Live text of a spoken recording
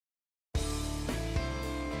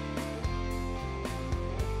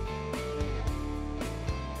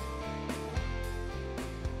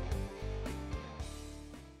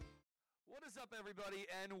everybody,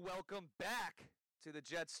 and welcome back to the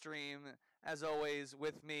Jet Stream. As always,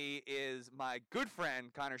 with me is my good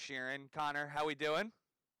friend Conor Sheeran. Conor, how we doing?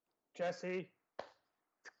 Jesse,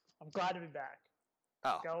 I'm glad to be back.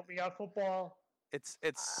 Oh, We got football. it's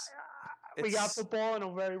We got football in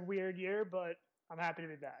a very weird year, but I'm happy to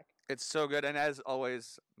be back. it's so good. And as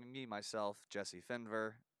always, me myself, Jesse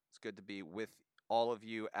Finver. It's good to be with all of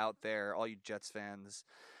you out there, all you Jets fans.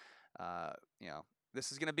 Uh, you know,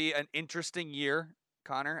 this is going to be an interesting year,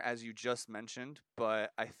 Conor, as you just mentioned,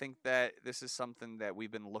 but I think that this is something that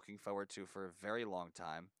we've been looking forward to for a very long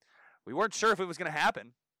time. We weren't sure if it was going to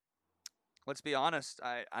happen. Let's be honest.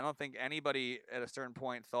 I don't think anybody at a certain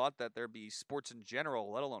point thought that there'd be sports in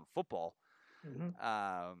general, let alone football. Mm-hmm.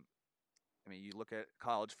 I mean, you look at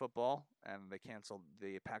college football, and they canceled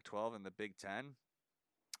the Pac-12 and the Big Ten.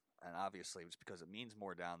 And obviously, it's because it means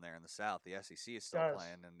more down there in the South. The SEC is still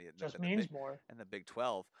playing, and more. And the Big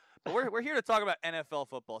 12. But we're here to talk about NFL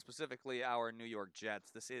football, specifically our New York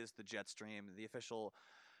Jets. This is the Jet Stream, the official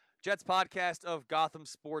Jets podcast of Gotham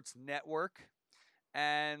Sports Network,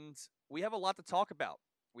 and we have a lot to talk about.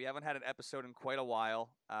 We haven't had an episode in quite a while.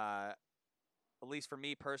 At least for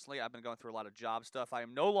me personally, I've been going through a lot of job stuff. I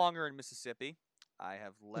am no longer in Mississippi. I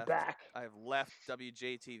have left. Back. I have left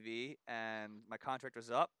WJTV, and my contract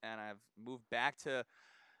was up, and I've moved back to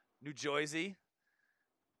New Jersey,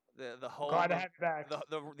 the home. Glad to have you back.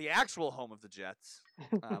 The actual home of the Jets.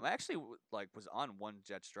 I actually was on one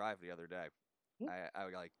Jets drive the other day.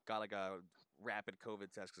 I got a rapid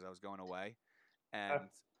COVID test because I was going away, and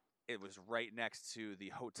it was right next to the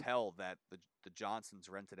hotel that the Johnsons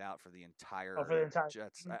rented out for the entire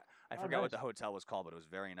Jets. I forgot what the hotel was called, but it was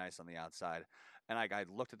very nice on the outside. And I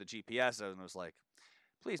looked at the GPS and was like,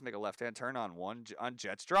 "Please make a left-hand turn on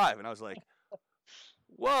Jets Drive." And I was like,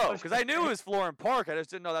 "Whoa!" Because I knew it was Florham Park. I just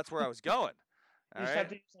didn't know that's where I was going. You just have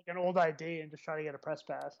to use an old ID and just try to get a press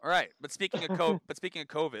pass. All right. But speaking of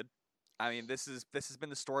COVID, I mean, this has been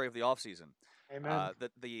the story of the offseason. Amen.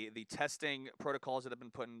 The testing protocols that have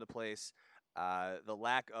been put into place, the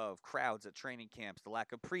lack of crowds at training camps, the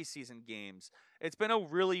lack of preseason games. It's been a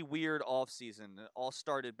really weird offseason. It all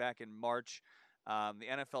started back in March. The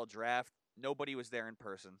NFL draft, nobody was there in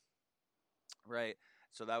person, right?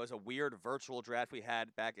 So that was a weird virtual draft we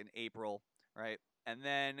had back in April, right? And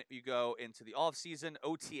then you go into the offseason.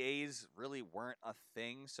 OTAs really weren't a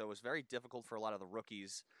thing, so it was very difficult for a lot of the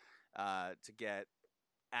rookies to get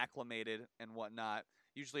acclimated and whatnot.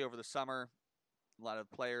 Usually over the summer, a lot of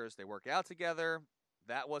players, they work out together.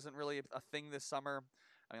 That wasn't really a thing this summer.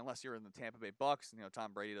 I mean, unless you're in the Tampa Bay Bucks,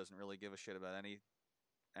 Tom Brady doesn't really give a shit about anything.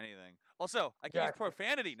 Also, I can use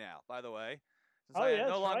profanity now, by the way. Since I am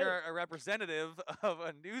no longer a representative of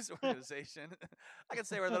a news organization, I can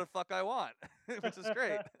say whatever the fuck I want, which is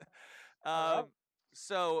great.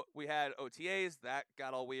 So we had OTAs. That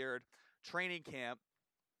got all weird. Training camp.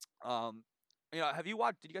 Did you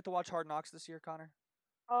get to watch Hard Knocks this year, Conor?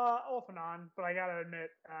 Off and on, but I gotta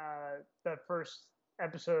admit, the first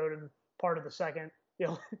episode and part of the second, the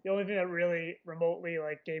only thing that really remotely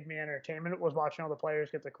gave me entertainment was watching all the players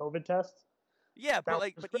get the COVID tests. Yeah, but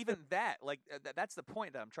even that, that's the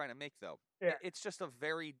point that I'm trying to make, though. Yeah. It's just a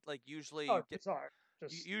very usually.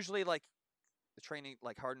 Usually the training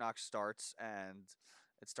Hard Knocks starts and.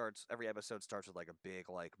 Every episode starts with a big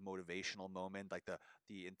motivational moment,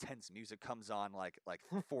 the intense music comes on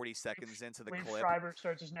 40 seconds into the clip. Schreiber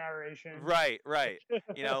starts his narration. Right.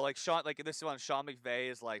 Sean, this one, Sean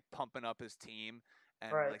McVay is pumping up his team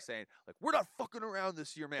and saying we're not fucking around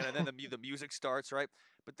this year, man. And then the music starts, right?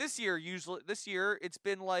 But this year it's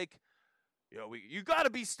been you got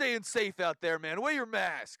to be staying safe out there, man. Wear your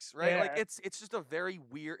masks, right? Yeah. It's just a very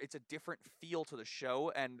weird. It's a different feel to the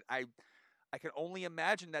show, and I can only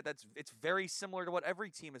imagine it's very similar to what every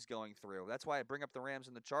team is going through. That's why I bring up the Rams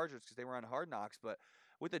and the Chargers because they were on Hard Knocks. But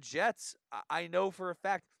with the Jets, I know for a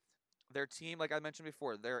fact their team, like I mentioned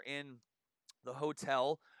before, they're in the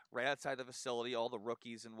hotel right outside the facility, all the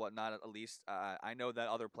rookies and whatnot, at least. I know that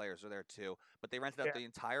other players are there too. But they rented out the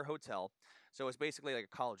entire hotel. So it's basically like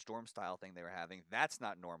a college dorm style thing they were having. That's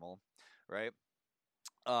not normal, right?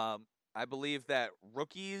 I believe that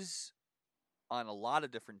rookies on a lot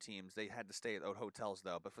of different teams, they had to stay at hotels,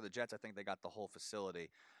 though. But for the Jets, I think they got the whole facility.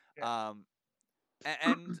 Yeah.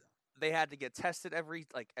 And they had to get tested every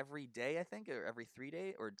day, I think, or every 3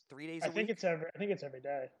 days, or 3 days a week. I think it's every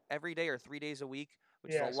day. Every day or 3 days a week,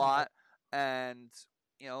 which is a lot. And,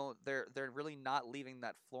 they're really not leaving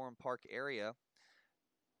that Florham Park area.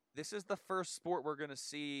 This is the first sport we're going to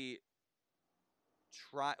see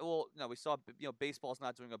we saw baseball's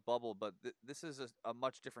not doing a bubble, but this is a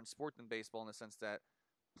much different sport than baseball in the sense that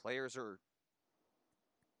players are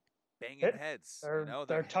banging heads.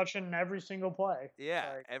 They're touching every single play.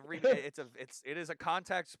 Yeah, Like, it is a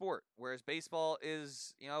contact sport, whereas baseball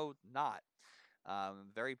is not.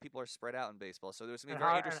 Very people are spread out in baseball, so there's gonna be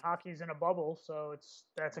very and interesting. hockey's in a bubble, so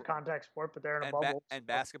that's a contact sport, but they're in a bubble. And So.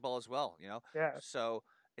 basketball as well. Yeah. So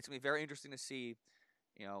it's gonna be very interesting to see,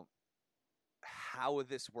 you know, how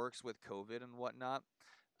this works with COVID and whatnot.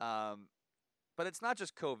 Um, but it's not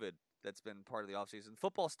just COVID that's been part of the offseason.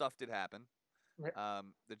 Football stuff did happen.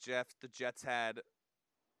 The Jets had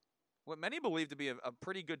what many believe to be a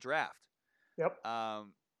pretty good draft. Yep.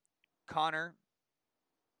 Conor,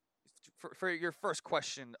 for your first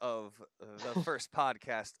question of the first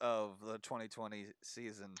podcast of the 2020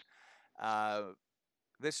 season,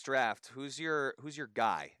 this draft, who's your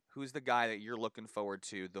guy? Who's the guy that you're looking forward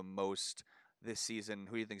to the most this season?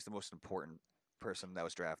 Who do you think is the most important person that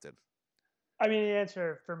was drafted? I mean, the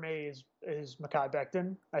answer for me is Mekhi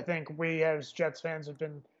Becton. I think we as Jets fans have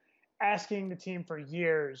been asking the team for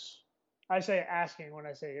years. I say asking when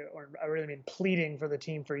I say, or I really mean pleading for the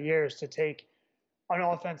team for years to take an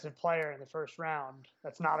offensive player in the first round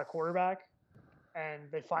that's not a quarterback. And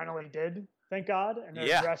they finally did, thank God. And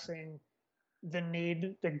they're addressing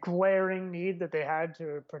the glaring need that they had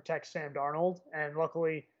to protect Sam Darnold. And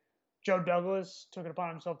luckily, Joe Douglas took it upon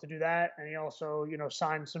himself to do that. And he also,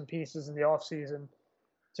 signed some pieces in the offseason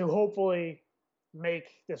to hopefully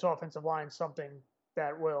make this offensive line something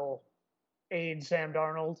that will aid Sam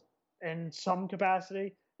Darnold in some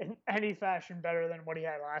capacity, in any fashion, better than what he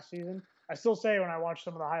had last season. I still say when I watch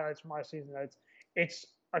some of the highlights from last season that it's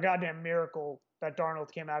a goddamn miracle that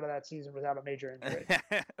Darnold came out of that season without a major injury.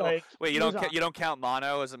 Wait, you don't count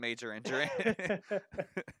mono as a major injury?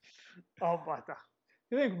 Oh my God.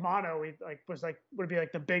 You think mono would be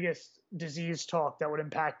like the biggest disease talk that would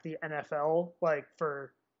impact the NFL like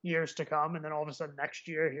for years to come, and then all of a sudden next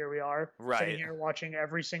year here we are sitting here watching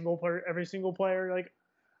every single player like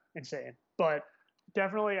insane. But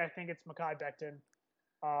definitely I think it's Mekhi Becton.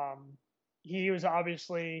 He was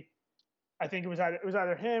obviously, I think it was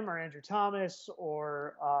either him or Andrew Thomas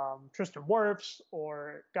or Tristan Wirfs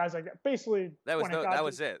or guys like that. Basically, those were the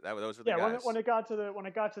guys. When it got to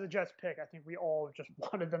the Jets pick, I think we all just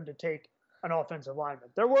wanted them to take an offensive lineman.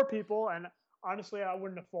 There were people, and honestly, I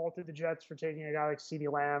wouldn't have faulted the Jets for taking a guy like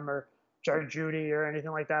CeeDee Lamb or Jerry Jeudy or anything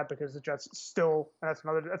like that, because the Jets still, and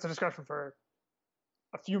that's a discussion for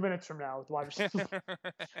a few minutes from now with the wide receiver.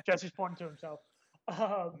 Jesse's pointing to himself.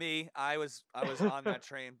 I was on that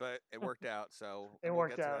train, but it worked out. So we'll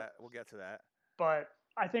get to that. But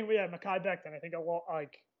I think we have Mekhi Becton. I think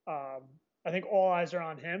I think all eyes are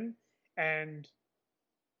on him, and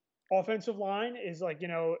offensive line is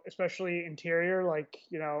especially interior.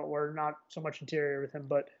 We're not so much interior with him,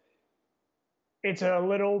 but it's a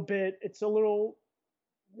little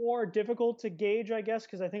more difficult to gauge, I guess,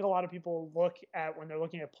 because I think a lot of people when they're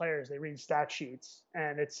looking at players, they read stat sheets,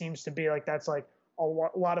 and it seems to be like that's like a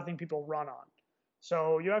lot of things people run on.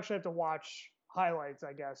 So you actually have to watch highlights,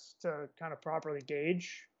 I guess, to kind of properly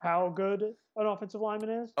gauge how good an offensive lineman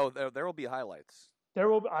is. Oh, there will be highlights. There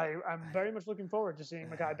will. I'm very much looking forward to seeing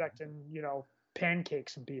Mekhi Becton, pancake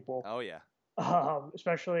some people. Oh yeah.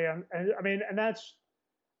 Especially, and that's.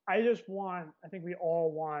 I think we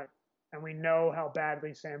all want, and we know how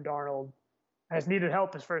badly Sam Darnold has needed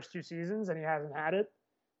help his first two seasons, and he hasn't had it.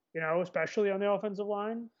 Especially on the offensive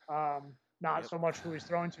line. Not so much who he's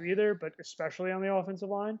throwing to either, but especially on the offensive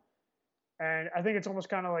line. And I think it's almost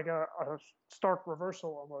kind of like a stark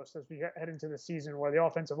reversal almost as we head into the season where the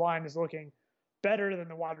offensive line is looking better than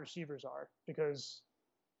the wide receivers are, because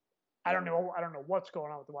I don't know what's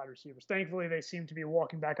going on with the wide receivers. Thankfully, they seem to be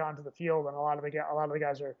walking back onto the field, and a lot of the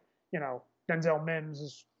guys are, Denzel Mims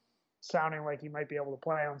is sounding like he might be able to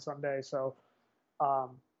play on Sunday. So,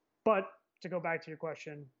 but to go back to your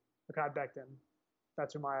question, Mekhi Becton,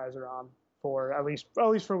 that's who my eyes are on for at least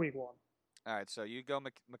for week one. All right, so you go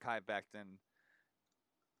Mekhi Becton.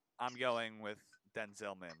 I'm going with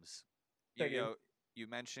Denzel Mims. You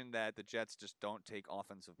mentioned that the Jets just don't take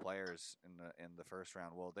offensive players in the first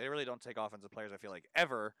round. Well, they really don't take offensive players, I feel like,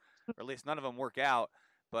 ever, or at least none of them work out.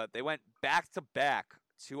 But they went back to back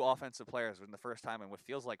two offensive players in the first time, and what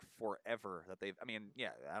feels like forever that they've. I mean,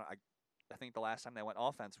 yeah, I think the last time they went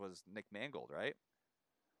offense was Nick Mangold, right?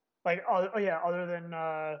 Other than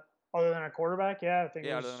a quarterback, yeah, I think.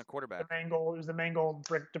 Yeah, other than a quarterback. It was the Mangold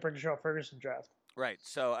to Brickshell Ferguson draft. Right.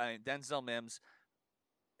 So Denzel Mims.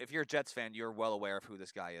 If you're a Jets fan, you're well aware of who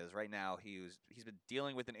this guy is. Right now, he's been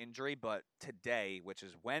dealing with an injury, but today, which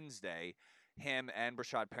is Wednesday, him and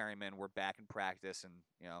Brashad Perryman were back in practice, and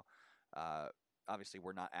obviously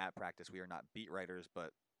we're not at practice. We are not beat writers, but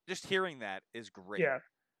just hearing that is great. Yeah.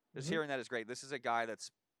 Just hearing that is great. This is a guy that's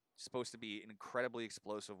supposed to be an incredibly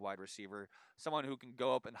explosive wide receiver, someone who can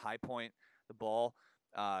go up and high point the ball,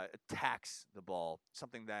 attacks the ball,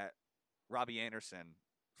 something that Robbie Anderson,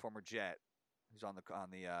 former Jet, who's on the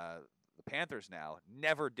Panthers now,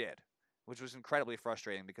 never did, which was incredibly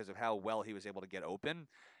frustrating because of how well he was able to get open.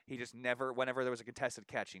 He just never, whenever there was a contested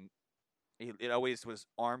catch, it always was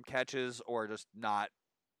arm catches or just not.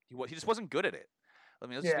 He just wasn't good at it. I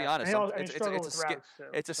mean, let's just be Yeah, honest. and he struggled with routes too.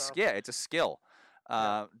 It's a skill. It's a skill.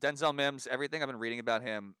 Denzel Mims, everything I've been reading about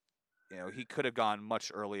him, he could have gone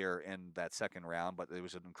much earlier in that second round, but it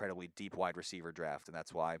was an incredibly deep wide receiver draft, and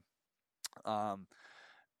that's why.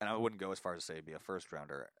 And I wouldn't go as far as to say be a first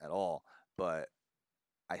rounder at all, but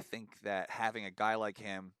I think that having a guy like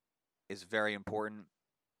him is very important.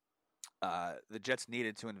 The Jets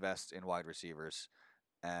needed to invest in wide receivers,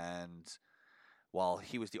 and while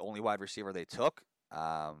he was the only wide receiver they took,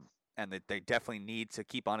 and they definitely need to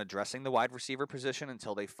keep on addressing the wide receiver position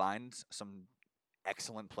until they find some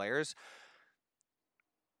excellent players.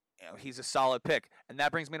 He's a solid pick, and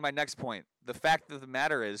that brings me to my next point. The fact of the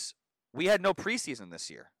matter is, we had no preseason this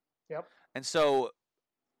year. Yep. And so,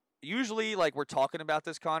 usually, like, we're talking about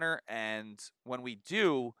this, Connor, and when we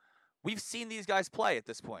do, we've seen these guys play at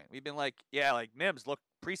this point. We've been like, yeah, like Mims, look,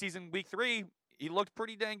 preseason week 3, he looked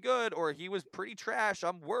pretty dang good, or he was pretty trash.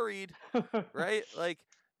 I'm worried, right? Like,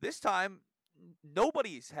 this time,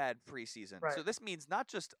 nobody's had preseason. Right. So this means not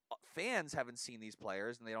just fans haven't seen these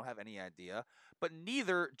players and they don't have any idea, but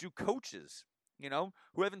neither do coaches,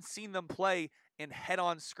 who haven't seen them play in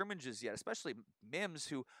head-on scrimmages yet, especially Mims,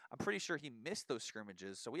 who I'm pretty sure he missed those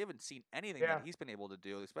scrimmages. So we haven't seen anything that he's been able to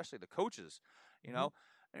do, especially the coaches, I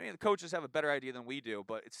mean, the coaches have a better idea than we do,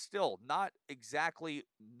 but it's still not exactly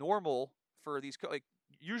normal for these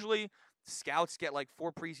usually scouts get like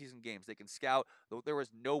 4 preseason games. They can scout. There was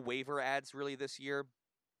no waiver ads really this year.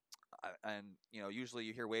 And, usually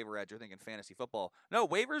you hear waiver ads, you're thinking fantasy football. No,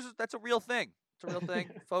 waivers, that's a real thing. It's a real thing,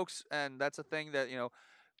 folks. And that's a thing that,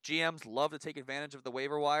 GMs love to take advantage of the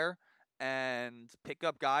waiver wire and pick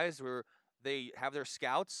up guys where they have their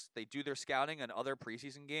scouts. They do their scouting in other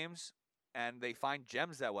preseason games, and they find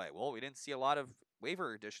gems that way. Well, we didn't see a lot of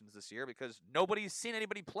waiver additions this year because nobody's seen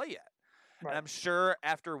anybody play yet. Right. And I'm sure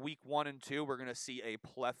after week 1 and 2, we're going to see a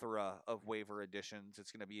plethora of waiver additions.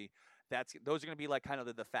 It's going to be those are going to be like kind of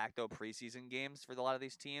the de facto preseason games for a lot of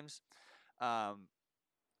these teams, and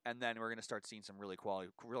then we're going to start seeing some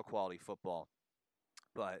real quality football.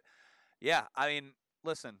 But yeah, I mean,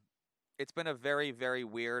 listen, it's been a very, very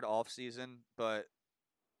weird offseason, but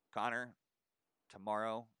Connor,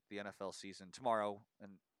 tomorrow the NFL season tomorrow,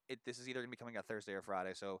 and this is either going to be coming out Thursday or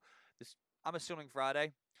Friday. So I'm assuming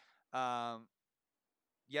Friday.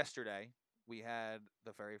 Yesterday, we had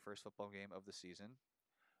the very first football game of the season.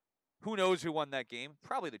 Who knows who won that game?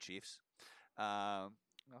 Probably the Chiefs.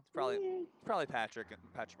 It's probably Patrick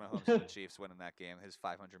Mahomes and the Chiefs winning that game. His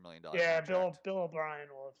 $500 million. Yeah, contract. Bill O'Brien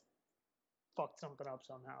will have fucked something up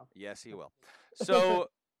somehow. Yes, he will. So,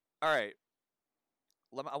 all right.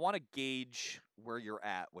 I want to gauge where you're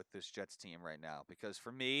at with this Jets team right now, because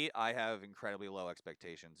for me, I have incredibly low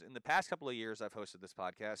expectations. In the past couple of years I've hosted this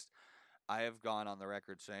podcast, I have gone on the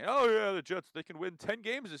record saying, oh, yeah, the Jets, they can win 10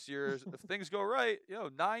 games this year if things go right.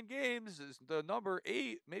 9 games is the number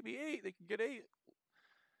 8, maybe 8. They can get 8.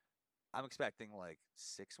 I'm expecting like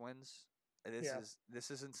 6 wins.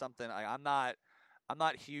 This isn't something I'm not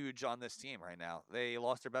huge on this team right now. They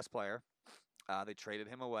lost their best player. They traded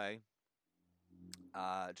him away.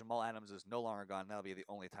 Jamal Adams is no longer gone. That'll be the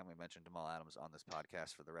only time we mention Jamal Adams on this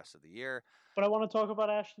podcast for the rest of the year. But I want to talk about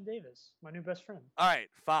Ashton Davis, my new best friend. All right,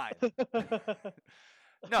 fine.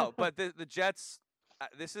 No, but the Jets,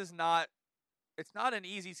 this is not – it's not an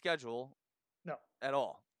easy schedule. No. At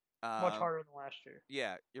all. Much harder than last year.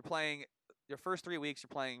 Yeah, you're playing – your first 3 weeks,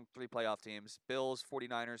 you're playing 3 playoff teams, Bills,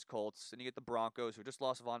 49ers, Colts, and you get the Broncos, who just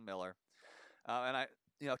lost Von Miller.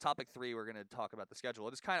 Topic 3, we're going to talk about the schedule.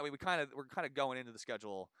 It's kind of we're kind of going into the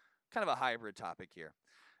schedule, kind of a hybrid topic here.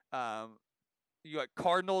 You got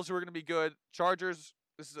Cardinals, who are going to be good. Chargers,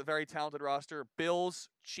 this is a very talented roster. Bills,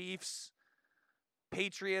 Chiefs,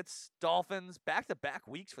 Patriots, Dolphins, back-to-back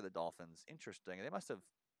weeks for the Dolphins. Interesting. They must have.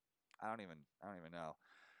 I don't even know.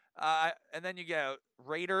 And then you get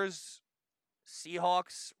Raiders,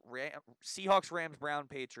 Seahawks, Rams, Brown,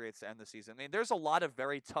 Patriots to end the season. I mean, there's a lot of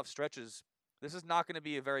very tough stretches. This is not going to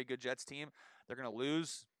be a very good Jets team. They're going to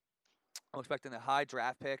lose. I'm expecting a high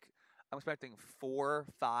draft pick. I'm expecting 4,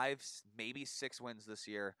 5, maybe 6 wins this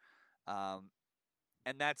year.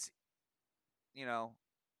 And that's,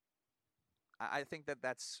 I think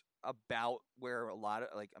that's about where a lot of,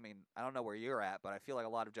 I don't know where you're at, but I feel like a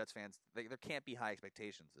lot of Jets fans, there can't be high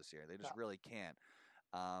expectations this year. They just really can't.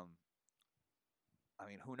 Um, I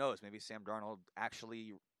mean, who knows? Maybe Sam Darnold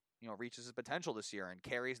actually, reaches his potential this year and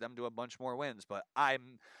carries them to a bunch more wins. But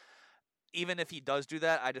even if he does do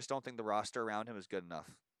that, I just don't think the roster around him is good enough.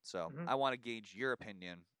 So Mm-hmm. I want to gauge your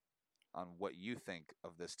opinion on what you think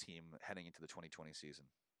of this team heading into the 2020 season.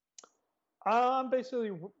 I'm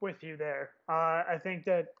basically with you there. I think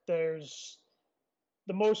that there's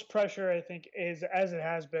the most pressure. I think is as it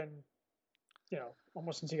has been,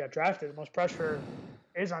 almost since he got drafted. The most pressure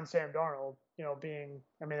is on Sam Darnold. Being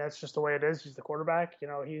I mean that's just the way it is. He's the quarterback. He's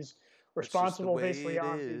It's just the responsible way basically it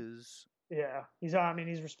on is. yeah. I mean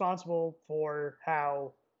he's responsible for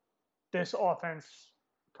how this offense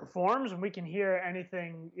performs, and we can hear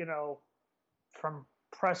anything from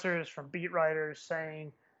pressers, from beat writers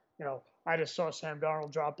saying, I just saw Sam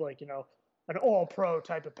Darnold drop like, an all pro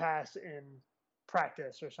type of pass in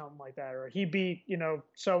practice or something like that. Or he beat,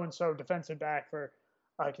 so and so defensive back for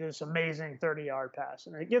like this amazing 30-yard pass.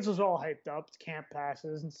 And it gets us all hyped up. It's camp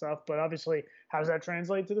passes and stuff. But obviously, how does that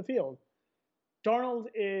translate to the field? Darnold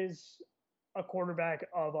is a quarterback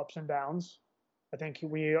of ups and downs. I think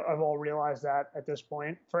we have all realized that at this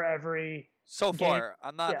point. For every So game, far,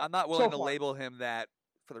 I'm not yeah, I'm not so willing to far label him that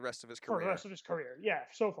for the rest of his for the career. rest of his career. Yeah,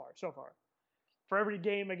 so far. For every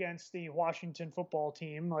game against the Washington football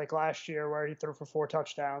team, like last year where he threw for 4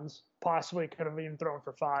 touchdowns, possibly could have even thrown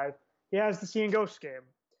for 5, he has the see and ghost game.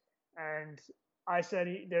 And I said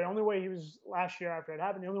the only way he was last year after it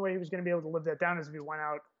happened, the only way he was going to be able to live that down is if he went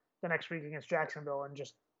out the next week against Jacksonville and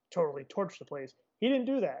just totally torched the place. He didn't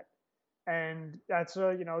do that, and that's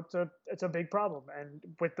it's a big problem. And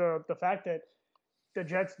with the fact that the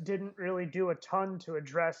Jets didn't really do a ton to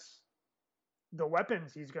address the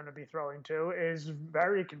weapons he's going to be throwing to is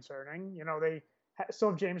very concerning. They still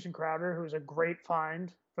have Jameson Crowder, who's a great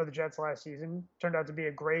find for the Jets last season. Turned out to be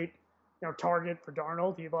a great, target for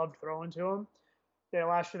Darnold. He loved throwing to him.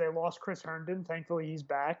 Last year they lost Chris Herndon. Thankfully he's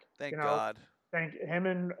back. Thank God. Thank him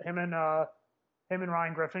and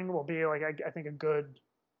Ryan Griffin will be like I think a good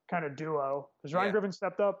kind of duo because Ryan Yeah. Griffin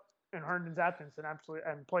stepped up in Herndon's absence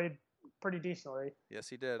and played pretty decently. Yes,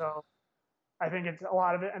 he did. So I think it's a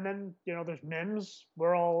lot of it. And then, there's Mims.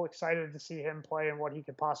 We're all excited to see him play and what he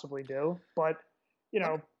could possibly do. But,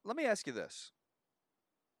 Let me ask you this.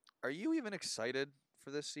 Are you even excited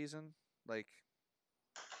for this season? Like,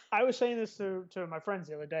 I was saying this to my friends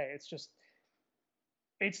the other day.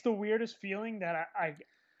 It's the weirdest feeling that I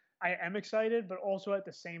am excited, but also at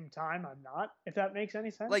the same time I'm not. If that makes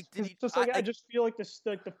any sense. like did Because you just I just feel like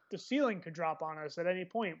the ceiling could drop on us at any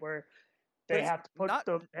point where but they it's have to put not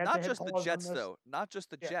they have to not hit just the pause on Jets this. though. Not just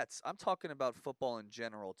the Yeah, Jets. I'm talking about football in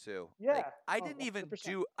general too. yeah. Like I Oh, didn't even 100%.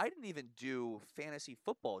 do I didn't even do fantasy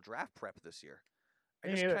football draft prep this year. I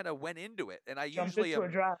Me just neither. kind of went into it, and I Jumped usually into a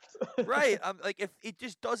am draft. right. I'm like if it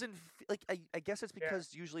just doesn't like I guess it's Yeah,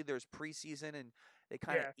 because usually there's preseason and they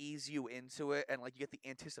kind of yeah. ease you into it, and like you get the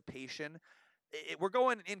anticipation. We're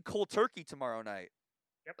going in cold turkey tomorrow night.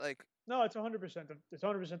 Yep. Like No, it's 100%. It's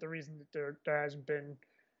 100% the reason that there hasn't been,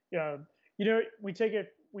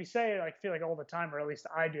 we say it, I feel like all the time, or at least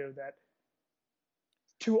I do, that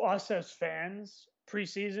to us as fans,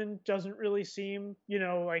 preseason doesn't really seem,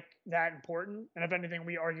 like that important. And if anything,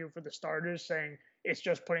 we argue for the starters, saying it's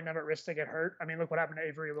just putting them at risk to get hurt. I mean, look what happened to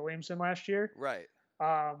Avery Williamson last year. right.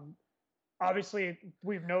 Um, Obviously,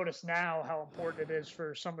 we've noticed now how important it is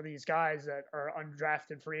for some of these guys that are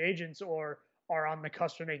undrafted free agents or are on the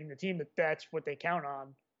cusp of making the team that's what they count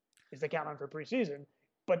on, is they count on for preseason.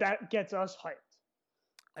 But that gets us hyped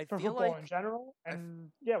I for feel football like in general. I, And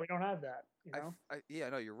yeah, we don't have that. yeah,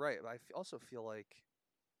 no, you're right. But also feel like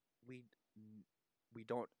we we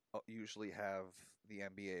don't usually have the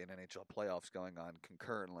NBA and NHL playoffs going on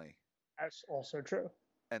concurrently, That's also true.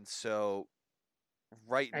 and so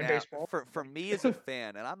right And now, baseball. for me as a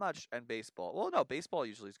fan, and I'm not and baseball. Well, no, baseball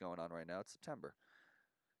usually is going on right now. It's September,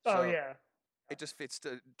 Oh so yeah, it just fits.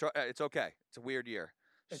 It's okay. It's a weird year.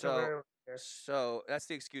 it's a So very so that's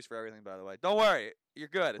the excuse for everything. By the way, don't worry, you're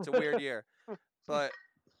good. It's a weird year, but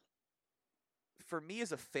for me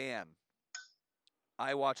as a fan,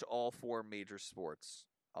 I watch all 4 major sports.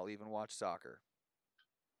 I'll even watch soccer.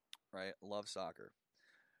 Right, love soccer,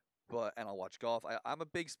 and I'll watch golf. I'm a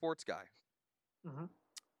big sports guy, hmm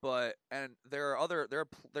but and there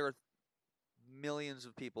are millions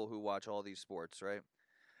of people who watch all these sports, right?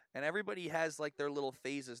 And everybody has like their little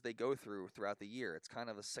phases they go through throughout the year. It's kind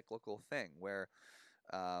of a cyclical thing where,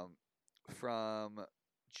 um, from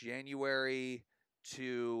January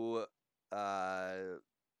to uh,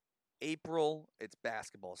 April, it's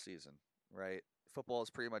basketball season, right? Football is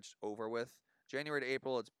pretty much over with. January to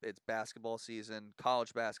April, it's basketball season,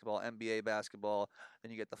 college basketball, NBA basketball.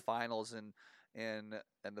 Then you get the finals and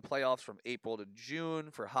the playoffs from April to June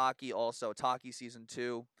for hockey. Also, it's hockey season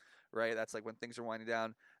 2, right? That's like when things are winding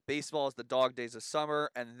down. Baseball is the dog days of summer,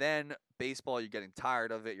 and then baseball, you're getting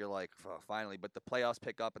tired of it. You're like, oh, finally, but the playoffs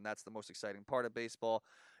pick up, and that's the most exciting part of baseball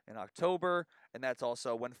in October, and that's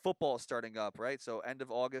also when football is starting up, right? So end of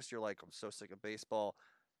August, you're like, I'm so sick of baseball.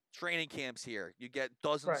 Training camps here. You get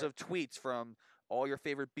dozens Right. of tweets from all your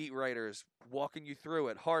favorite beat writers walking you through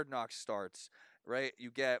it. Hard Knocks starts, right? You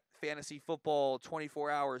get fantasy football 24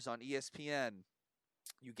 hours on ESPN.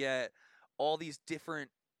 You get all these different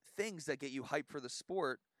things that get you hyped for the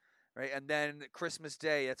sport, right? And then Christmas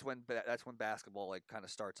Day, that's when basketball like kind of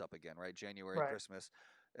starts up again, right? January, Right. Christmas,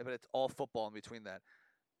 but it's all football in between that.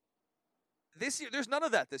 This year, there's none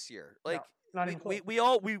of that this year. No, Like not we even close. we, we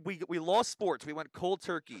all we lost sports. We went cold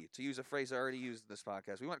turkey, to use a phrase I already used in this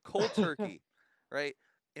podcast. We went cold turkey, right?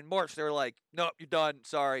 In March, they were like, "Nope, you're done.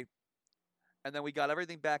 Sorry." And then we got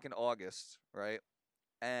everything back in August, right?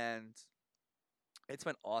 And it's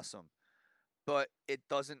been awesome, but it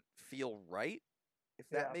doesn't feel right. If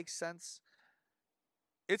that Yeah. makes sense,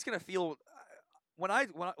 it's gonna feel when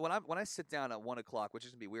I sit down at 1 o'clock, which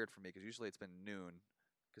is gonna be weird for me because usually it's been noon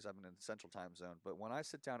because I'm in the Central Time Zone. But when I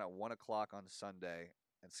sit down at 1 o'clock on Sunday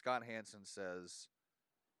and Scott Hansen says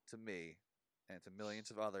to me and to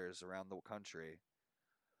millions of others around the country,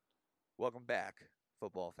 "Welcome back,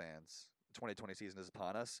 football fans. The 2020 season is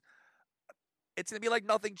upon us." It's gonna be like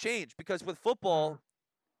nothing changed because with football,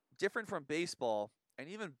 different from baseball and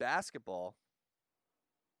even basketball,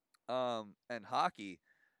 and hockey,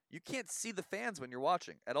 you can't see the fans when you're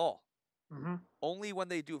watching at all. Mm-hmm. Only when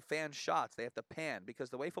they do fan shots, they have to pan because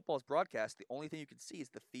the way football is broadcast, the only thing you can see is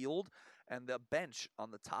the field and the bench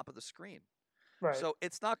on the top of the screen. Right. So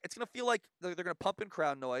it's not. It's gonna feel like they're gonna pump in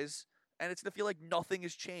crowd noise, and it's gonna feel like nothing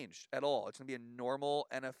has changed at all. It's gonna be a normal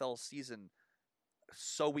NFL season,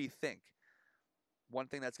 so we think. One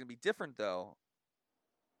thing that's gonna be different though,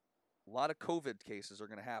 a lot of COVID cases are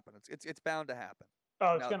gonna happen. It's bound to happen.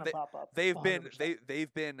 Oh, it's Now gonna pop up. they've been 100%.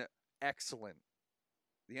 they've been excellent.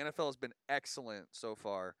 The NFL has been excellent so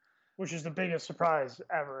far, Which is the biggest surprise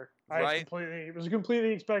ever. I right? completely was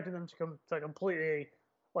completely expecting them to completely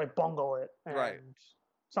like bungle it Right. and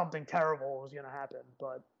something terrible was gonna happen.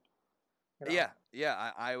 But Yeah,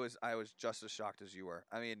 yeah. I was just as shocked as you were.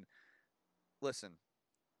 I mean, listen,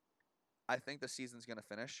 I think the season's gonna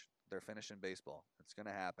finish. They're finishing baseball. It's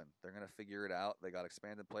gonna happen. They're gonna figure it out. They got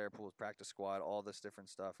expanded player pools, practice squad, all this different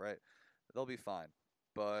stuff, right? They'll be fine.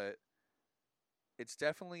 But it's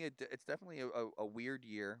definitely a weird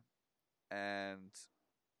year, and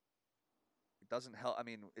it doesn't help. I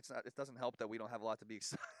mean, it's not. It doesn't help that we don't have a lot to be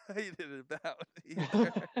excited about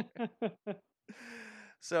either.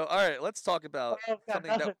 So, all right, let's talk about well,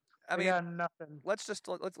 something that I we mean. got nothing.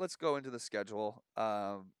 Let's go into the schedule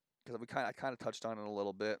because I kind of touched on it a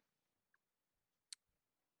little bit.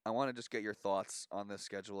 I want to just get your thoughts on this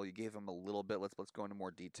schedule. You gave them a little bit. Let's go into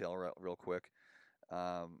more detail real quick.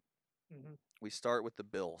 Um, Mm-hmm. we start with the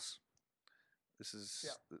Bills. This is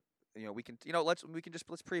Yeah. let's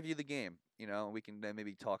preview the game. We can then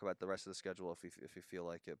maybe talk about the rest of the schedule if you feel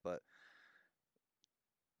like it. But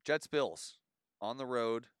Jets Bills on the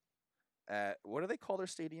road at what do they call their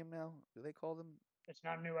stadium now? Do they call them? It's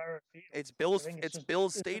not New Era Field. It's Bills. I think It's just,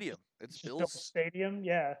 Bills Stadium. It's just Bill Bills. Stadium.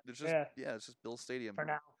 Yeah. It's just Yeah. yeah. It's just Bills Stadium. For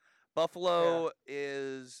now. Buffalo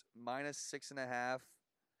is -6.5.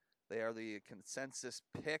 They are the consensus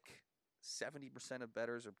pick. 70% of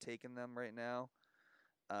bettors are taking them right now.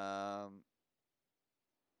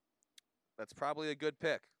 That's probably a good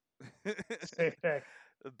pick. Safe pick.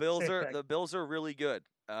 The Bills Safe are pick. the Bills are really good.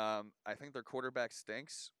 I think their quarterback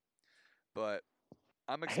stinks, but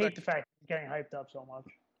I'm I hate the expecting. fact he's getting hyped up so much.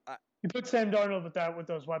 I- You put Sam Darnold with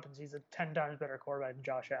those weapons, he's a 10 times better quarterback than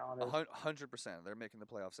Josh Allen is. 100%. They're making the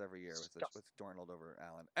playoffs every year with Disgusting. Darnold over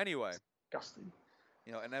Allen. Anyway, Disgusting.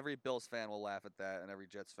 and every Bills fan will laugh at that, and every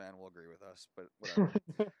Jets fan will agree with us. But whatever.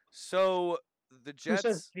 So the Who says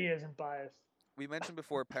Jets, he isn't biased? we mentioned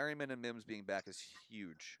before, Perryman and Mims being back is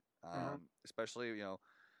huge. Mhm. Especially the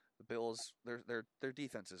Bills, their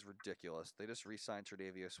defense is ridiculous. They just re-signed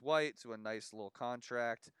Tre'Davious White to a nice little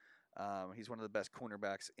contract. He's one of the best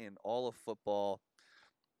cornerbacks in all of football.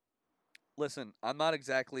 Listen, I'm not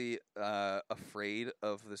exactly afraid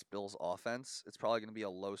of this Bills offense. It's probably going to be a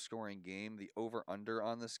low-scoring game. The over/under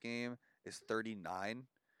on this game is 39.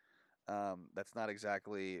 That's not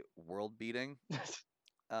exactly world-beating.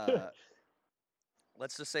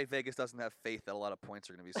 Let's just say Vegas doesn't have faith that a lot of points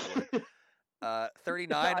are going to be scored.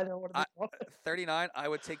 39. I don't want to be 39. I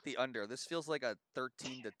would take the under. This feels like a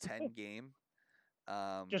 13-10 game.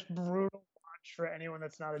 just brutal for anyone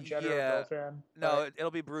that's not a Jet or a Yeah. Bill fan. No,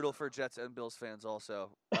 it'll be brutal for Jets and Bills fans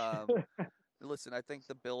also. Listen, I think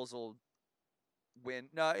the Bills will win.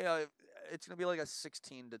 No, it's gonna be like a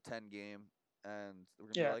 16-10 game, and we're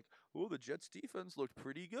gonna be Yeah. like, "Oh, the Jets defense looked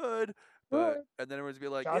pretty good," Right. and then everyone's gonna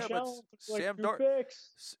be like, "Yeah, Josh but Allen threw like Sam 2 Dar,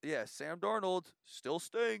 picks. Sam Darnold still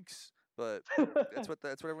stinks." But that's what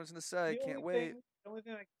everyone's gonna say. Can't wait. The only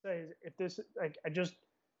thing I can say is if this like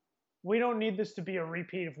we don't need this to be a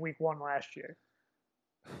repeat of week 1 last year.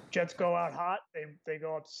 Jets go out hot. They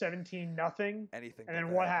go up 17-0. Anything. And but then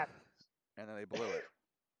that. what happens? And then they blew it.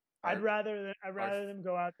 I'd rather them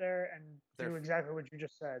go out there and do They're- exactly what you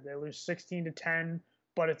just said. They lose 16-10,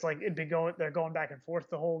 but it's like they're going back and forth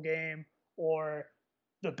the whole game, or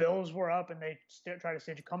the Bills were up and they try to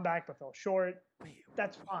stage a comeback but fell short.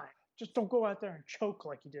 That's fine. Just don't go out there and choke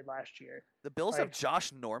like you did last year. The Bills have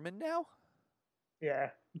Josh Norman now? Yeah,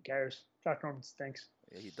 who cares? Josh Norman stinks.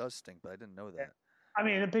 Yeah, he does stink, but I didn't know that. Yeah. I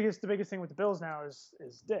mean, the biggest thing with the Bills now is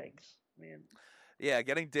Diggs. I mean, yeah,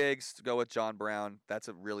 getting Diggs to go with John Brown, that's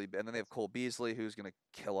a really and then they have Cole Beasley, who's going to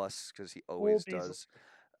kill us because he always does.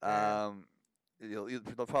 Yeah. You'll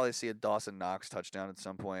probably see a Dawson Knox touchdown at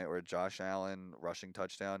some point or a Josh Allen rushing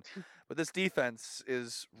touchdown, but this defense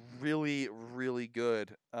is really, really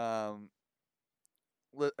good. I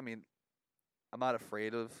mean, I'm not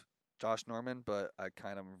afraid of Josh Norman, but I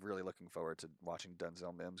kind of really looking forward to watching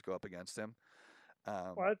Denzel Mims go up against him.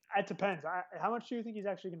 Well, it depends. How much do you think he's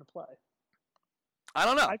actually going to play? I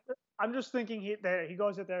don't know. I'm just thinking he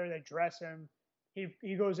goes out there, they dress him.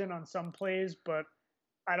 He goes in on some plays, but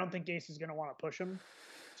I don't think Gase is going to want to push him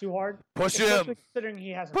too hard. Especially considering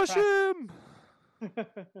he hasn't push him.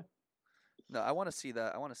 No, I want to see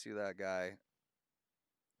that. I want to see that guy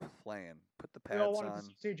playing. Put the pads on. We all wanted to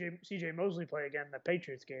see CJ Mosley play again in the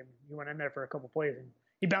Patriots game. He went in there for a couple plays and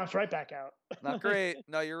he bounced right back out. Not great.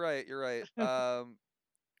 No, you're right. You're right. All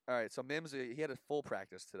right. So Mims, he had a full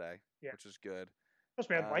practice today, which is good.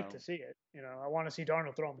 Trust me, I'd like to see it. I want to see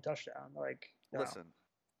Darnold throw him a touchdown. Listen,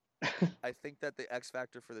 I think that the X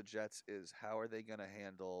factor for the Jets is how are they going to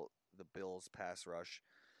handle the Bills' pass rush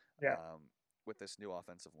with this new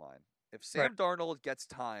offensive line. If Sam Darnold gets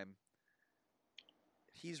time,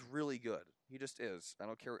 he's really good. He just is. I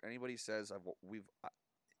don't care what anybody says.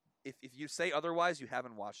 If you say otherwise, you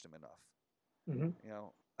haven't watched him enough. Mm-hmm.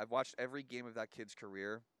 I've watched every game of that kid's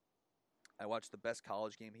career. I watched the best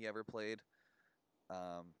college game he ever played,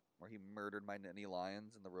 where he murdered my Nittany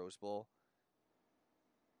Lions in the Rose Bowl.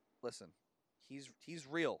 Listen, he's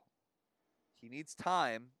real. He needs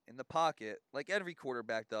time in the pocket, like every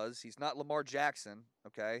quarterback does. He's not Lamar Jackson,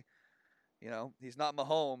 okay? He's not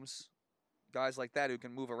Mahomes, guys like that who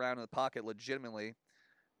can move around in the pocket legitimately.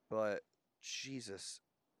 But Jesus,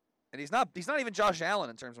 and he's not even Josh Allen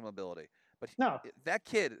in terms of mobility. But that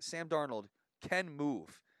kid, Sam Darnold, can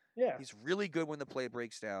move. Yeah, he's really good when the play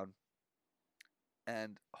breaks down.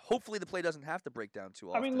 And hopefully the play doesn't have to break down too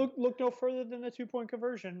often. I mean, look no further than the 2-point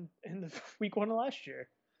conversion in the week 1 of last year.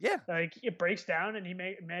 Yeah. It breaks down and he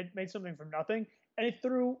made something from nothing. And he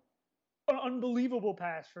threw an unbelievable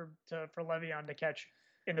pass for Le'Veon to catch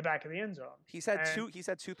in the back of the end zone. He's had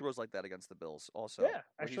two throws like that against the Bills also. Yeah,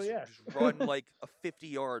 actually, just run like 50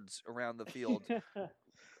 yards around the field.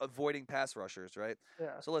 Avoiding pass rushers, right?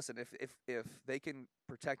 Yeah. So listen, if they can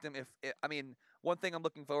protect him, one thing I'm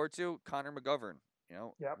looking forward to, Conor McGovern.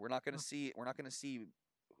 We're not going to see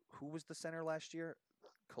who was the center last year?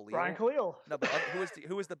 Brian Khalil. No, but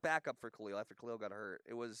who was the backup for Khalil after Khalil got hurt?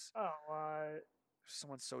 It was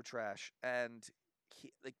someone so trash, and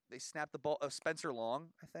they snapped the ball. Spencer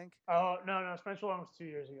Long, I think. Oh no, Spencer Long was 2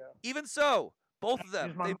 years ago. Even so, both of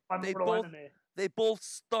them, they both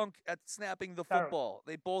stunk at snapping the football.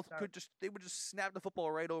 They both they would just snap the football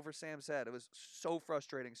right over Sam's head. It was so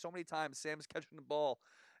frustrating. So many times Sam's catching the ball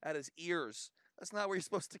at his ears. That's not where you're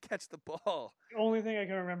supposed to catch the ball. The only thing I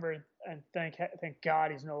can remember, and thank God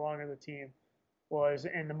he's no longer the team, was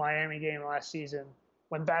in the Miami game last season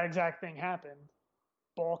when that exact thing happened.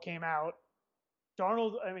 Ball came out.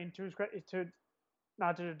 Darnold, to his credit,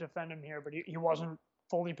 not to defend him here, but he wasn't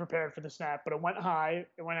fully prepared for the snap. But it went high,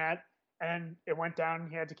 and it went down.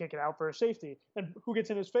 He had to kick it out for a safety. And who gets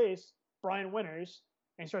in his face? Brian Winters,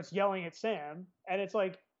 and he starts yelling at Sam. And it's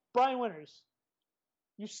like, Brian Winters,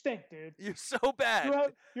 you stink, dude. You're so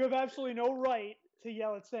bad. You have absolutely no right to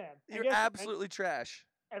yell at Sam. You're absolutely trash.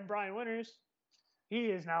 And Brian Winters, he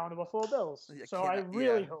is now on the Buffalo Bills. So I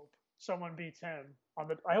really hope someone beats him on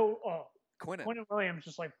the. I hope Quinn Williams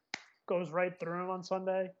just goes right through him on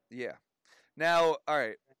Sunday. Yeah. Now, all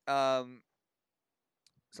right. Something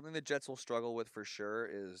the Jets will struggle with for sure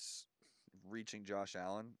is reaching Josh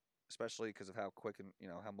Allen, especially because of how quick and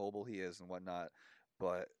how mobile he is and whatnot.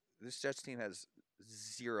 But this Jets team has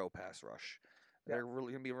zero pass rush. Yeah. They're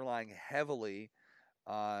really going to be relying heavily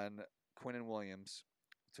on Quinnen Williams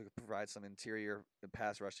to provide some interior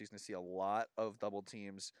pass rush. He's going to see a lot of double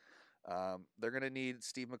teams. They're going to need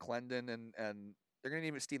Steve McClendon and they're going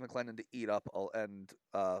to need Steve McClendon to eat up and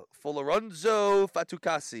Foloronzo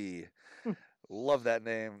Fatukasi. Love that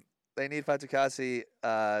name. They need Fatukasi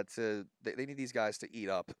they need these guys to eat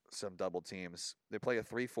up some double teams. They play a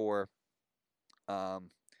 3-4. I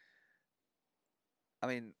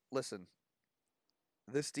mean, listen,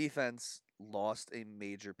 this defense lost a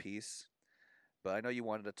major piece, but I know you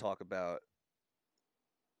wanted to talk about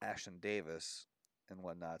Ashton Davis and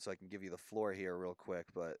whatnot, so I can give you the floor here real quick.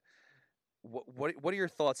 But what are your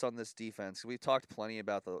thoughts on this defense? We've talked plenty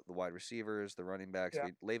about the wide receivers, the running backs. Yeah.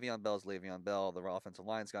 Le'Veon Bell's Le'Veon Bell. The offensive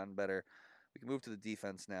line's gotten better. We can move to the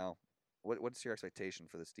defense now. What's your expectation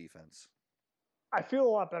for this defense? I feel a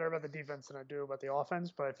lot better about the defense than I do about the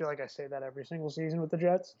offense, but I feel like I say that every single season with the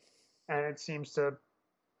Jets, and it seems to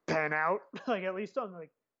pan out. Like at least on the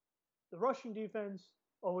rushing defense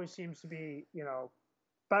always seems to be,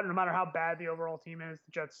 but no matter how bad the overall team is,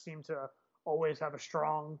 the Jets seem to always have a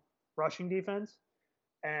strong rushing defense,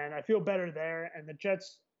 and I feel better there. And the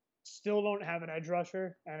Jets still don't have an edge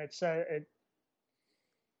rusher, and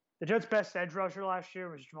the Jets' best edge rusher last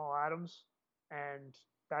year was Jamal Adams, and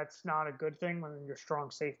that's not a good thing when your strong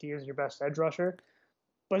safety is your best edge rusher.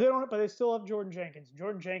 But they still have Jordan Jenkins.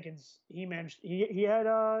 Jordan Jenkins, he had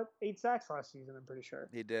 8 sacks last season. I'm pretty sure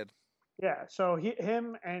he did. Yeah, so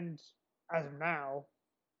him and as of now,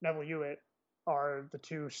 Neville Hewitt are the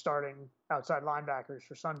two starting outside linebackers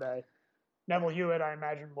for Sunday. Neville Hewitt, I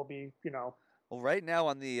imagine, will be Well, right now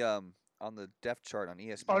on the depth chart on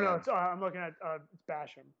ESPN. Oh no, I'm looking at it's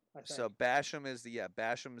Basham. I think. So Basham is the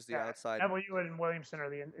outside. Neville Hewitt and Williamson are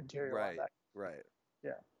the interior linebackers. Right.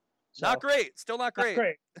 Yeah. So, not great. Still not great. Not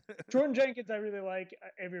great. Jordan Jenkins, I really like.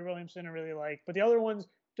 Avery Williamson, I really like. But the other ones,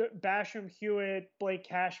 Basham, Hewitt, Blake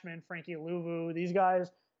Cashman, Frankie Louvu, these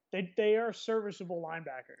guys, they are serviceable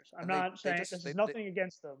linebackers. I'm not saying this is nothing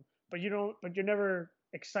against them, but you're never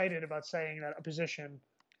excited about saying that a position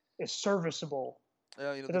is serviceable.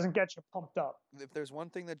 It doesn't get you pumped up. If there's one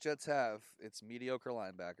thing that Jets have, it's mediocre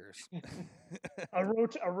linebackers.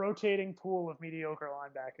 a rotating pool of mediocre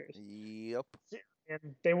linebackers. Yep.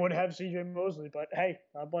 And they would have C.J. Mosley, but hey,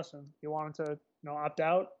 God bless him. He wanted to, opt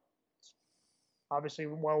out. It's obviously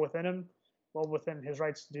well within his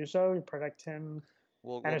rights to do so. You protect him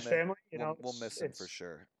and his family. We'll miss him for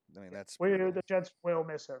sure. I mean, the Jets will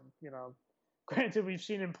miss him. Granted, we've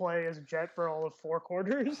seen him play as a Jet for all of 4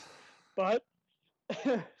 quarters, but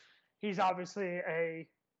he's obviously a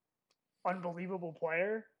unbelievable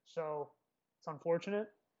player. So it's unfortunate.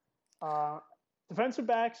 Defensive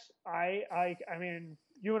backs, I mean,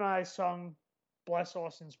 you and I sung Bless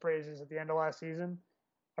Austin's praises at the end of last season.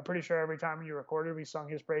 I'm pretty sure every time you recorded, we sung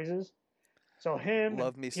his praises. So him,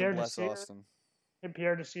 love me some Bless Austin. And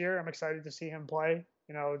Pierre Desir, I'm excited to see him play.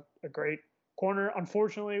 A great corner.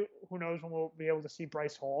 Unfortunately, who knows when we'll be able to see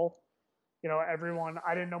Bryce Hall. I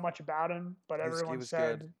didn't know much about him, but everyone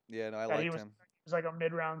said good. Yeah, no, I liked him. He was like a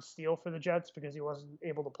mid-round steal for the Jets because he wasn't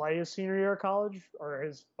able to play his senior year of college or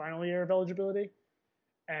his final year of eligibility.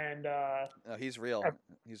 And he's real.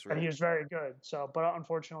 He's real. And he was very good. So, but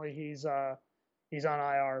unfortunately, he's on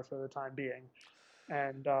IR for the time being.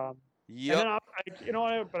 And yeah.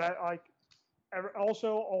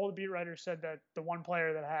 Also, all the beat writers said that the one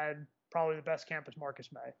player that had probably the best camp was Marcus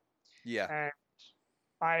May. Yeah. And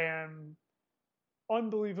I am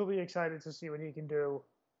unbelievably excited to see what he can do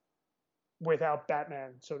without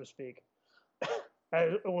Batman, so to speak.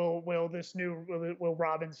 Will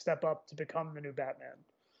Robin step up to become the new Batman?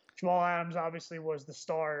 Jamal Adams obviously was the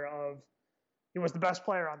he was the best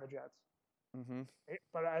player on the Jets. Mm-hmm.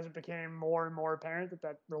 But as it became more and more apparent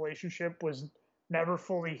that relationship was never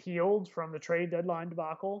fully healed from the trade deadline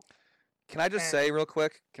debacle. Can I just say real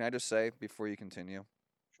quick? Before you continue?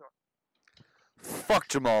 Sure. Fuck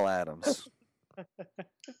Jamal Adams.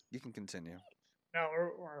 You can continue. No,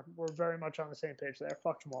 we're very much on the same page there.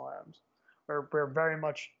 Fuck Jamal Adams. We're very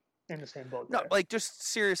much in the same boat. No, like just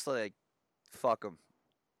seriously, fuck him.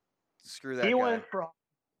 Screw that guy. He went from,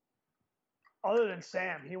 other than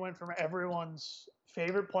Sam, he went from everyone's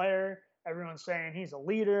favorite player. Everyone's saying he's a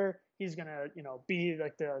leader. He's gonna, be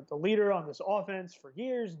like the leader on this offense for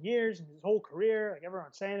years and years and his whole career. Like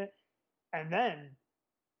everyone's saying it, and then,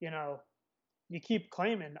 you keep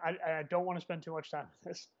claiming. I don't want to spend too much time on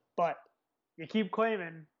this, but you keep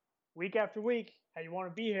claiming week after week how you want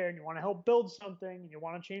to be here and you want to help build something and you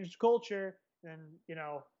want to change the culture. And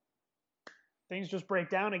things just break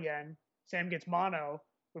down again. Sam gets mono.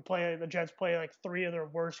 The Jets play like 3 of their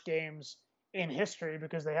worst games in history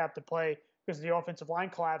because they have to play because the offensive line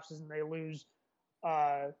collapses and they lose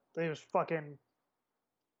fucking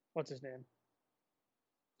what's his name?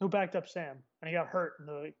 Who backed up Sam and he got hurt in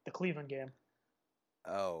the Cleveland game.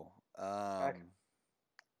 Oh,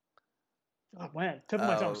 man, tip of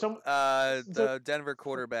my tongue. The Denver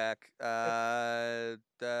quarterback. They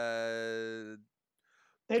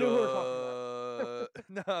know who we're talking about.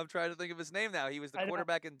 No, I'm trying to think of his name now. He was the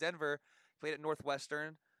quarterback in Denver. Played at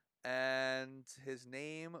Northwestern, and his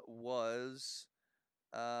name was.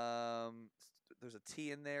 There's a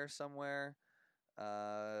T in there somewhere.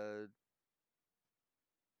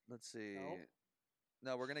 Let's see.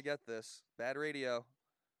 No, we're gonna get this. Bad radio.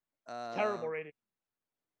 Terrible radio.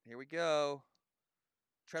 Here we go.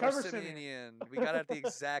 Trevor Siemian. We got it at the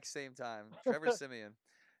exact same time. Trevor Siemian.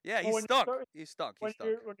 Yeah, he stunk. He stunk. When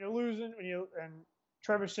you're losing, and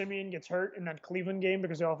Trevor Siemian gets hurt in that Cleveland game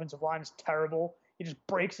because the offensive line is terrible. He just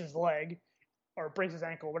breaks his leg or breaks his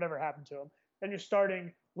ankle, whatever happened to him. Then you're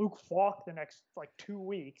starting Luke Falk the next 2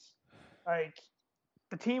 weeks. Like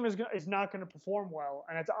the team is not going to perform well,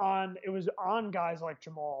 and it was on guys like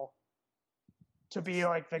Jamal to be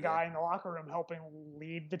like the guy in the locker room helping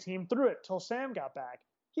lead the team through it till Sam got back.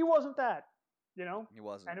 He wasn't that, He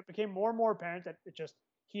wasn't. And it became more and more apparent that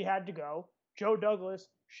he had to go. Joe Douglas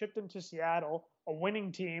shipped him to Seattle, a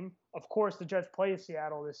winning team. Of course, the Jets play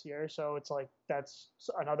Seattle this year, so it's like that's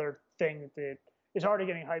another thing that is already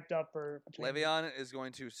getting hyped up for. Le'Veon is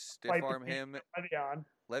going to stiff arm him.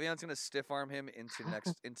 Le'Veon's going to stiff arm him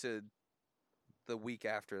into the week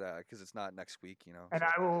after that because it's not next week, And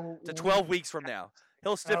so to 12 weeks from now.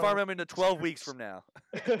 He'll stiff arm him into 12 weeks from now.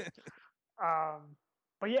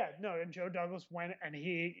 But yeah, no, and Joe Douglas went and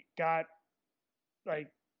he got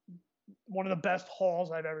one of the best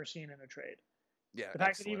hauls I've ever seen in a trade. Yeah, the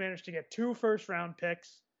fact that he managed to get 2 first-round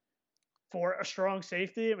picks for a strong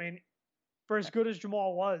safety. I mean, for as good as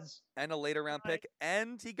Jamal was, and a later round pick,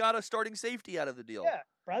 and he got a starting safety out of the deal. Yeah,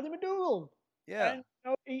 Bradley McDougald. Yeah,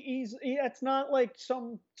 and that's not like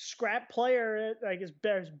some scrap player that is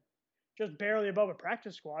just barely above a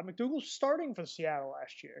practice squad. McDougald's starting for Seattle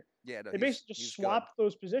last year. Yeah, no, they basically just swapped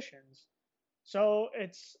those positions. So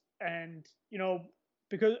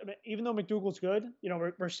because even though McDougald's good,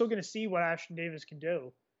 we're still going to see what Ashton Davis can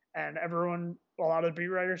do. And a lot of the beat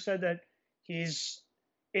writers said that he's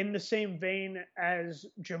in the same vein as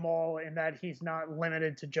Jamal in that he's not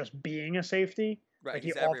limited to just being a safety. Right,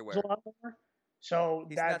 he's everywhere. A lot more. So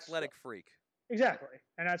he's an athletic freak. Exactly,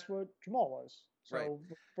 and that's what Jamal was. So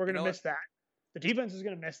we're going to miss that. The defense is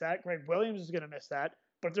going to miss that. Greg Williams is going to miss that.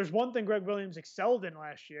 But if there's one thing Greg Williams excelled in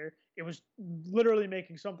last year, it was literally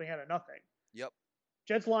making something out of nothing. Yep.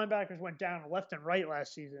 Jets linebackers went down left and right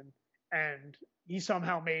last season, and he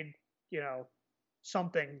somehow made,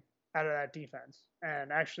 something out of that defense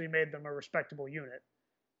and actually made them a respectable unit.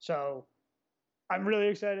 So I'm really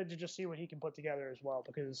excited to just see what he can put together as well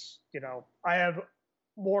because, I have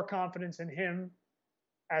more confidence in him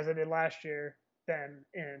as I did last year than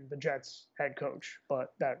in the Jets head coach,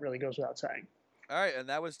 but that really goes without saying. All right, and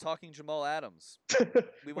that was Talking Jamal Adams.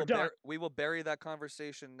 We will bury that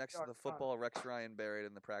conversation next to the football Rex Ryan buried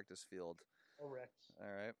in the practice field. Oh, Rex.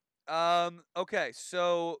 All right. Okay,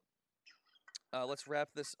 so let's wrap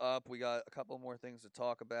this up. We got a couple more things to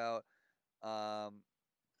talk about.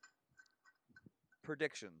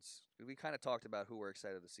 Predictions. We kind of talked about who we're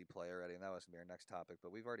excited to see play already, and that was going to be our next topic,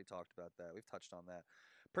 but we've already talked about that. We've touched on that.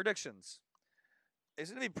 Predictions. This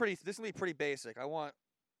is going to be pretty basic. I want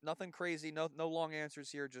nothing crazy, no long answers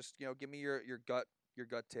here. Just, give me your gut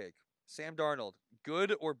take. Sam Darnold,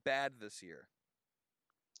 good or bad this year?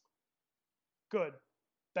 Good.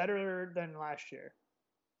 Better than last year.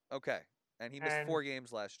 Okay. And he missed 4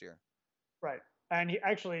 games last year. Right. And he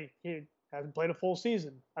hasn't played a full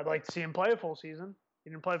season. I'd like to see him play a full season. He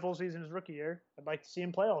didn't play a full season his rookie year. I'd like to see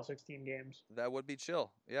him play all 16 games. That would be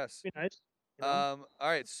chill. Yes. Be nice. All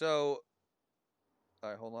right. So, all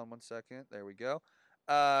right, hold on one second. There we go.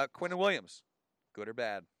 Quentin Williams, good or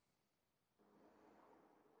bad?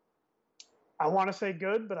 I want to say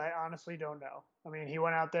good, but I honestly don't know. I mean, he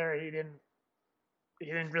went out there. He didn't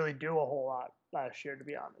really do a whole lot last year, to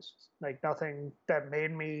be honest. Like nothing that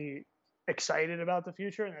made me excited about the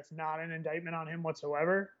future, and that's not an indictment on him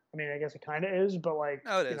whatsoever. I mean, I guess it kind of is, but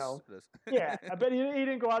no, it is. It is. Yeah, I bet he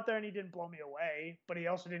didn't go out there and he didn't blow me away, but he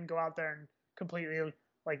also didn't go out there and completely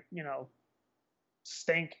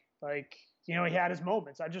stink. He had his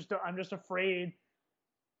moments. I'm just afraid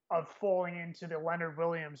of falling into the Leonard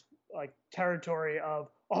Williams territory of,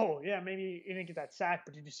 oh yeah, maybe he didn't get that sack,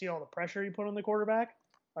 but did you see all the pressure he put on the quarterback?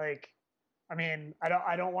 I mean,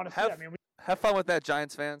 I don't want to see it. I mean, have fun with that,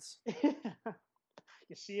 Giants fans.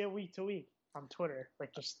 You see it week to week on Twitter,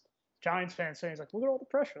 like just Giants fans saying, "Like, look at all the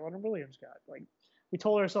pressure Leonard Williams got." Like, we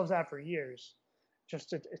told ourselves that for years.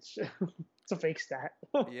 Just it's it's a fake stat.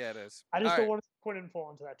 Yeah, it is. I just don't want to Quinn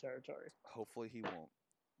fall into that territory. Hopefully he won't.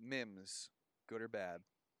 Mims, good or bad?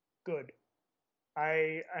 Good.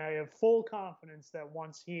 I have full confidence that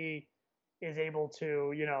once he is able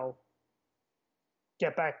to,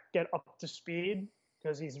 get up to speed,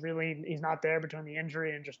 because he's not there between the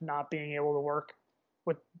injury and just not being able to work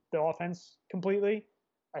with the offense completely.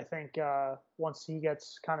 I think once he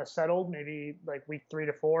gets kind of settled, maybe like week 3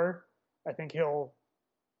 to 4, I think he'll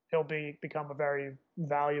become a very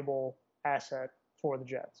valuable asset for the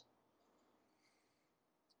Jets.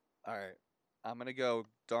 All right. I'm going to go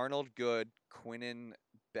Darnold good, Quinnen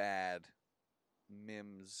bad,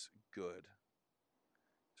 Mims good.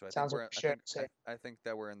 So I think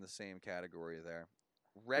that we're in the same category there.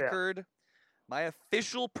 Record, yeah. My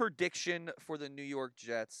official prediction for the New York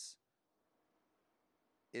Jets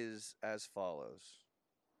is as follows.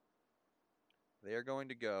 They are going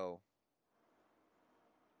to go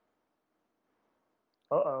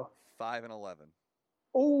 5-11.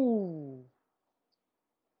 Ooh.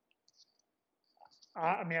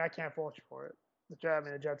 I mean, I can't fault you for it.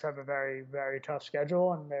 The Jets have a very, very tough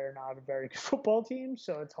schedule, and they're not a very good football team,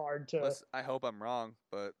 so it's hard to. Listen, I hope I'm wrong,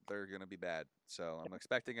 but they're going to be bad. So I'm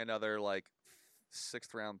expecting another,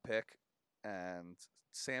 6th-round pick, and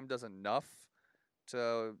Sam does enough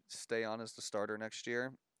to stay on as the starter next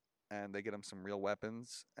year, and they get him some real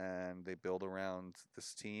weapons, and they build around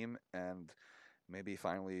this team, and maybe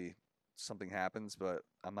finally something happens, but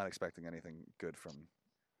I'm not expecting anything good from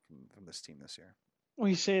this team this year.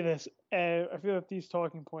 We say this, I feel like these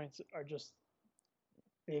talking points are just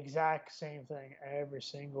the exact same thing every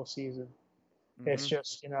single season. Mm-hmm. It's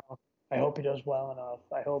just, I hope he does well enough.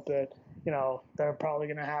 I hope that, they're probably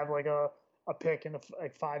going to have a pick in the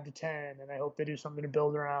 5 to 10, and I hope they do something to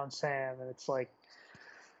build around Sam. And it's like,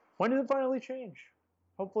 when does it finally change?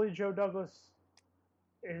 Hopefully Joe Douglas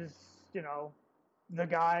is, the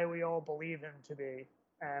guy we all believe him to be.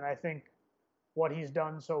 And I think what he's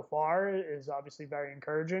done so far is obviously very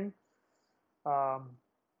encouraging. As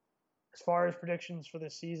far as predictions for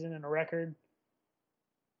this season and a record,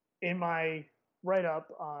 in my write-up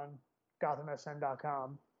on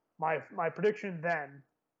GothamSN.com, my prediction then,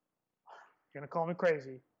 you're going to call me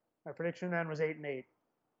crazy, my prediction then was 8-8.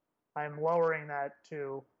 I'm lowering that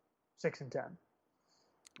to 6-10.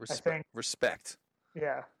 Respect.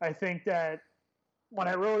 Yeah, I think that when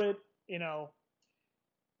I wrote it,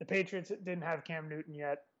 the Patriots didn't have Cam Newton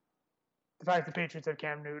yet. The fact the Patriots have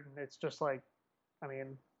Cam Newton, it's just like,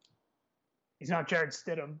 he's not Jared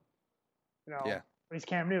Stidham, yeah. But he's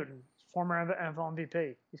Cam Newton, former NFL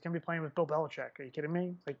MVP. He's going to be playing with Bill Belichick. Are you kidding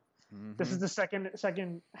me? This is the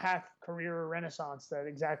second half career renaissance that the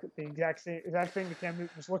exact thing that Cam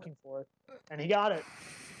Newton was looking for, and he got it.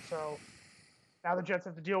 So now the Jets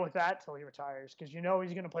have to deal with that till he retires, because he's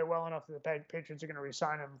going to play well enough that the Patriots are going to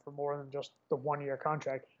re-sign him for more than just the 1-year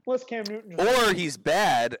contract. Unless Cam Newton or he's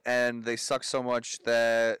bad and they suck so much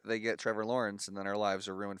that they get Trevor Lawrence, and then our lives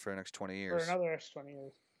are ruined for the next 20 years. For another 20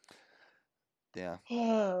 years. Yeah.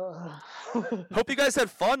 Hope you guys had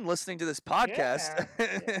fun listening to this podcast.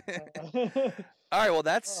 Yeah. All right, well,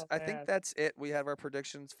 I think that's it. We have our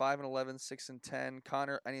predictions, 5-11, 6-10.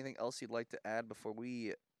 Connor, anything else you'd like to add before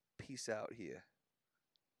we peace out here?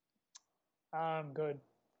 I'm good.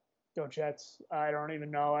 Go Jets. I don't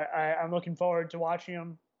even know. I'm looking forward to watching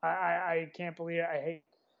them. I can't believe it. I hate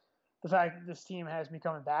the fact that this team has me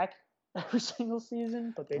coming back every single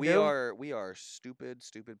season, but we are stupid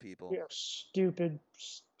people. We are stupid,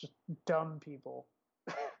 just dumb people.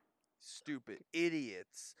 Stupid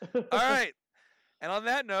idiots. All right. And on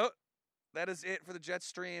that note, that is it for the Jet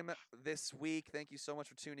Stream this week. Thank you so much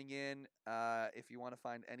for tuning in. If you want to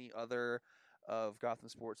find any other of Gotham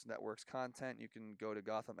Sports Network's content, you can go to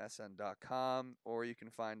GothamSN.com, or you can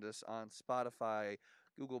find us on Spotify,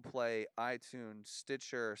 Google Play, iTunes,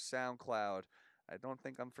 Stitcher, SoundCloud. I don't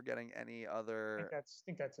think I'm forgetting any other. I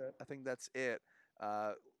think that's it. I think that's it.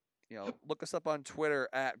 Look us up on Twitter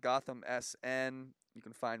at GothamSN. You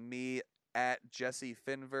can find me at Jesse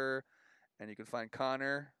Finver, and you can find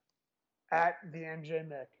Connor at the NJ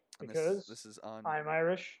Mick, because this is on. I'm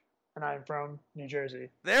Irish and I'm from New Jersey.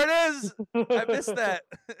 There it is. I missed that.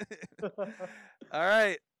 All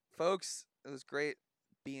right, folks, it was great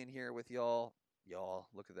being here with y'all.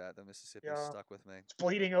 Look at that. The Mississippi's stuck with me. It's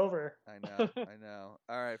bleeding over. I know.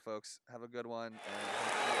 All right, folks, have a good one. And